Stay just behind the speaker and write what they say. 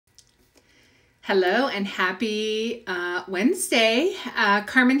Hello and happy Wednesday.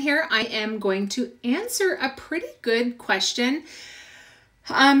 Carmen here. I am going to answer a pretty good question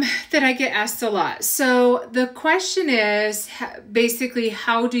that I get asked a lot. So the question is basically,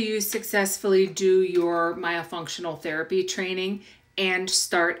 how do you successfully do your myofunctional therapy training and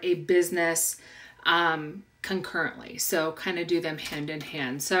start a business concurrently? So kind of do them hand in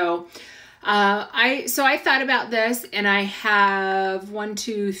hand. So I thought about this, and I have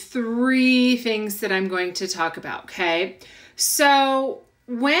 3 things that I'm going to talk about. Okay. So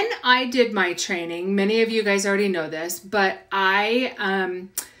when I did my training, many of you guys already know this, but I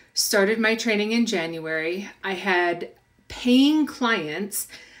started my training in January. I had paying clients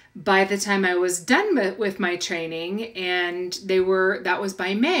by the time I was done with my training, and that was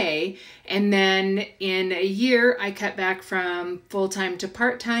by May. And then in a year, I cut back from full-time to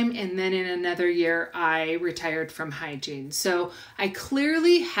part-time. And then in another year, I retired from hygiene. So I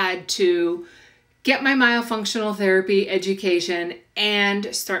clearly had to get my myofunctional therapy education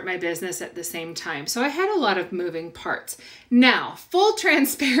and start my business at the same time. So I had a lot of moving parts. Now, full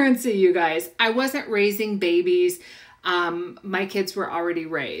transparency, you guys, I wasn't raising babies. My kids were already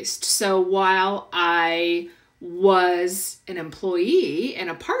raised. So while I was an employee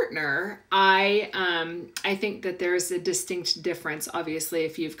and a partner, I think that there's a distinct difference, obviously,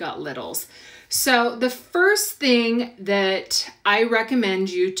 if you've got littles. So the first thing that I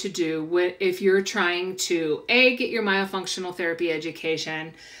recommend you to do if you're trying to get your myofunctional therapy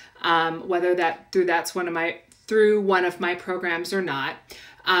education, whether that's through one of my programs or not,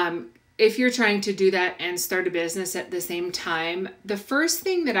 if you're trying to do that and start a business at the same time, the first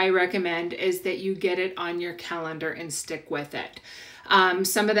thing that I recommend is that you get it on your calendar and stick with it.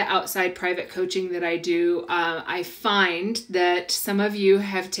 Some of the outside private coaching that I do, I find that some of you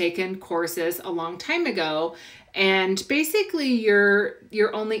have taken courses a long time ago, and basically you're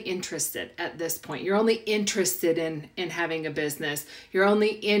only interested at this point. You're only interested in having a business. You're only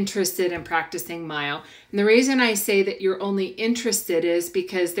interested in practicing myo. And the reason I say that you're only interested is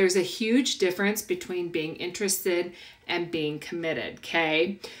because there's a huge difference between being interested and being committed,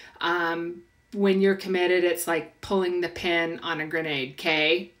 okay? When you're committed, it's like pulling the pin on a grenade,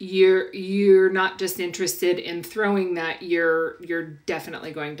 okay? You're not just interested in throwing that, you're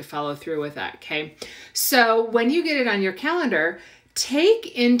definitely going to follow through with that, okay? So when you get it on your calendar,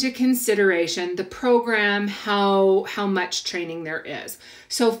 take into consideration the program, how much training there is.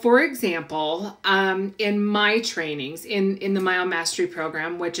 So for example, in my trainings, in the Myo Mastery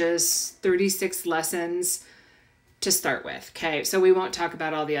Program, which is 36 lessons to start with. Okay. So we won't talk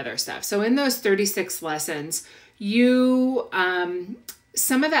about all the other stuff. So in those 36 lessons,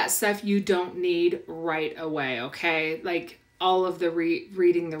 some of that stuff you don't need right away. Okay. Like all of the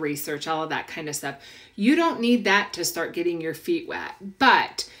reading the research, all of that kind of stuff. You don't need that to start getting your feet wet,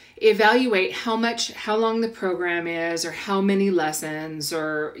 but evaluate how long the program is, or how many lessons,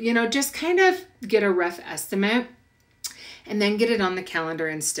 or, just kind of get a rough estimate and then get it on the calendar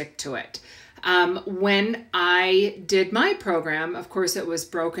and stick to it. When I did my program, of course it was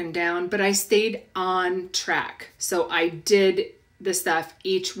broken down, but I stayed on track. So I did the stuff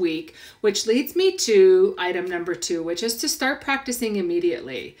each week, which leads me to item number 2, which is to start practicing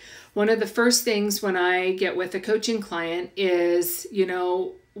immediately. One of the first things when I get with a coaching client is,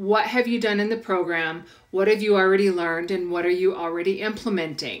 what have you done in the program? What have you already learned? And what are you already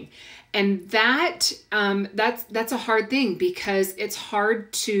implementing? And that's a hard thing, because it's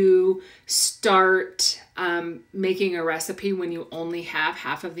hard to start making a recipe when you only have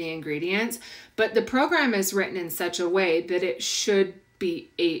half of the ingredients. But the program is written in such a way that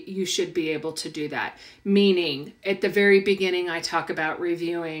you should be able to do that. Meaning, at the very beginning, I talk about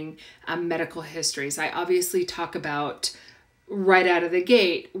reviewing medical histories. I obviously talk about right out of the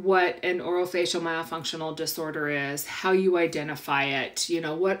gate what an orofacial myofunctional disorder is, how you identify it,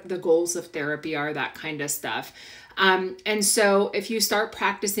 what the goals of therapy are, that kind of stuff. And so if you start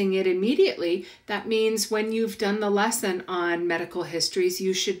practicing it immediately, that means when you've done the lesson on medical histories,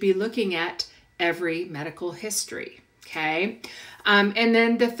 you should be looking at every medical history. Okay. And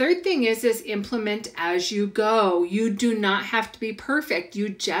then the third thing is implement as you go. You do not have to be perfect. You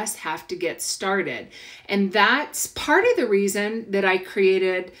just have to get started. And that's part of the reason that I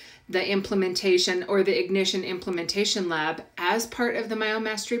created the implementation, or the Ignition Implementation Lab, as part of the Myo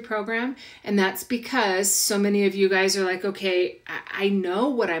Mastery Program. And that's because so many of you guys are like, okay, I know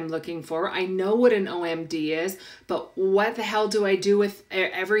what I'm looking for. I know what an OMD is, but what the hell do I do with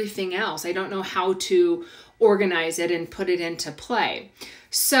everything else? I don't know how to organize it and put it into play.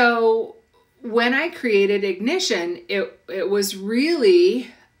 So when I created Ignition, it was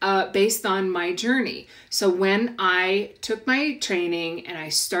really based on my journey. So when I took my training and I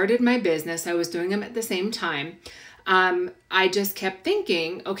started my business, I was doing them at the same time. I just kept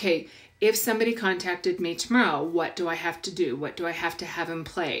thinking, okay, if somebody contacted me tomorrow, what do I have to do? What do I have to have in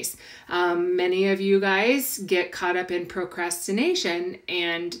place? Many of you guys get caught up in procrastination,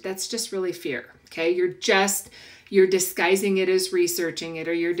 and that's just really fear. Okay. You're disguising it as researching it,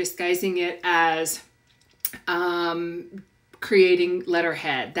 or you're disguising it as, creating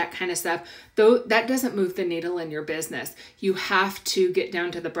letterhead, that kind of stuff. Though that doesn't move the needle in your business. You have to get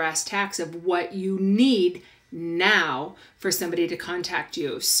down to the brass tacks of what you need now for somebody to contact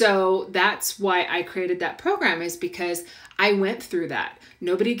you. So that's why I created that program, is because I went through that.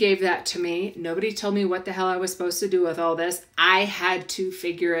 Nobody gave that to me. Nobody told me what the hell I was supposed to do with all this. I had to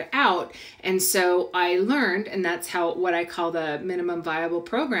figure it out. And so I learned, and that's what I call the minimum viable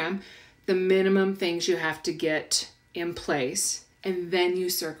program, the minimum things you have to get in place, and then you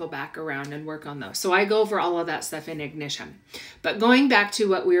circle back around and work on those. So I go over all of that stuff in Ignition. But going back to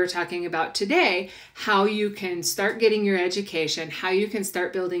what we were talking about today, how you can start getting your education, how you can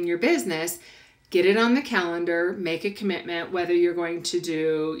start building your business, get it on the calendar, make a commitment, whether you're going to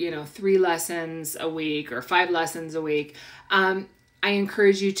do, 3 lessons a week or 5 lessons a week. I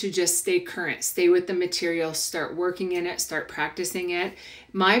encourage you to just stay current, stay with the material, start working in it, start practicing it.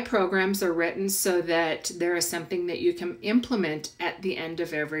 My programs are written so that there is something that you can implement at the end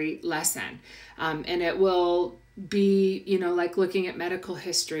of every lesson. And it will be, like looking at medical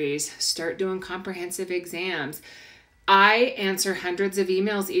histories, start doing comprehensive exams. I answer hundreds of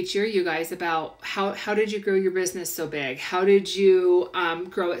emails each year, you guys, about how did you grow your business so big? How did you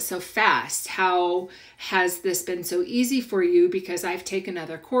grow it so fast? How has this been so easy for you? Because I've taken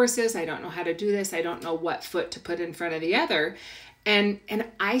other courses. I don't know how to do this. I don't know what foot to put in front of the other. And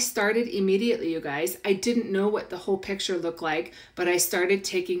I started immediately, you guys. I didn't know what the whole picture looked like, but I started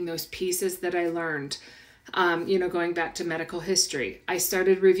taking those pieces that I learned. Going back to medical history, I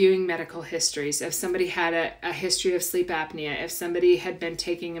started reviewing medical histories. If somebody had a history of sleep apnea, if somebody had been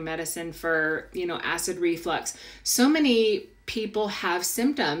taking a medicine for, acid reflux, so many people have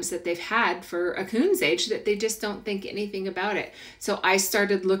symptoms that they've had for a coon's age that they just don't think anything about it. So I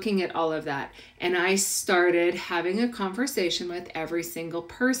started looking at all of that, and I started having a conversation with every single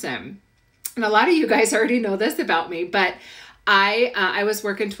person. And a lot of you guys already know this about me, but I was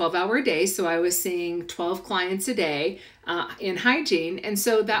working 12-hour days, so I was seeing 12 clients a day in hygiene. And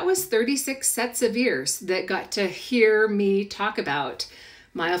so that was 36 sets of ears that got to hear me talk about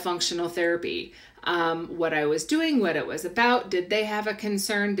myofunctional therapy, what I was doing, what it was about. Did they have a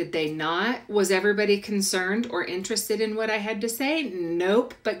concern? Did they not? Was everybody concerned or interested in what I had to say?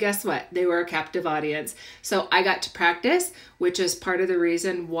 Nope. But guess what? They were a captive audience. So I got to practice, which is part of the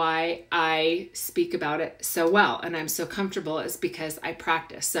reason why I speak about it so well and I'm so comfortable, is because I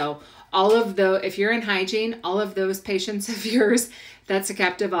practice. So if you're in hygiene, all of those patients of yours, that's a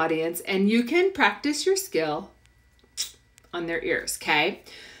captive audience, and you can practice your skill on their ears. Okay.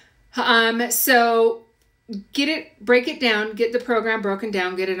 So break it down, get the program broken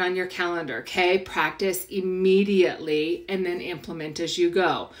down, get it on your calendar. Okay. Practice immediately and then implement as you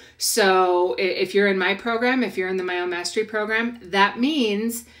go. So if you're in my program, if you're in the Myo Mastery Program, that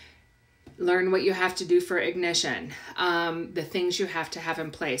means learn what you have to do for Ignition. The things you have to have in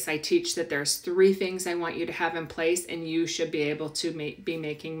place. I teach that there's 3 things I want you to have in place, and you should be able to be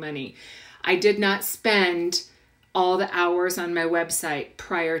making money. I did not spend all the hours on my website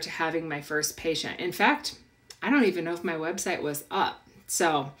prior to having my first patient. In fact, I don't even know if my website was up.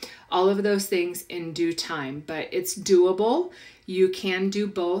 So all of those things in due time, but it's doable. You can do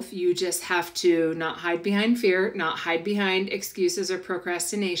both. You just have to not hide behind fear, not hide behind excuses or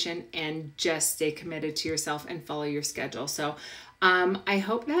procrastination, and just stay committed to yourself and follow your schedule. So I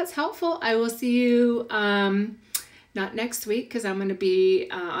hope that's helpful. I will see you not next week because I'm going to be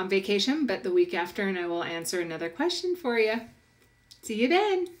on vacation, but the week after, and I will answer another question for you. See you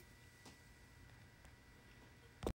then.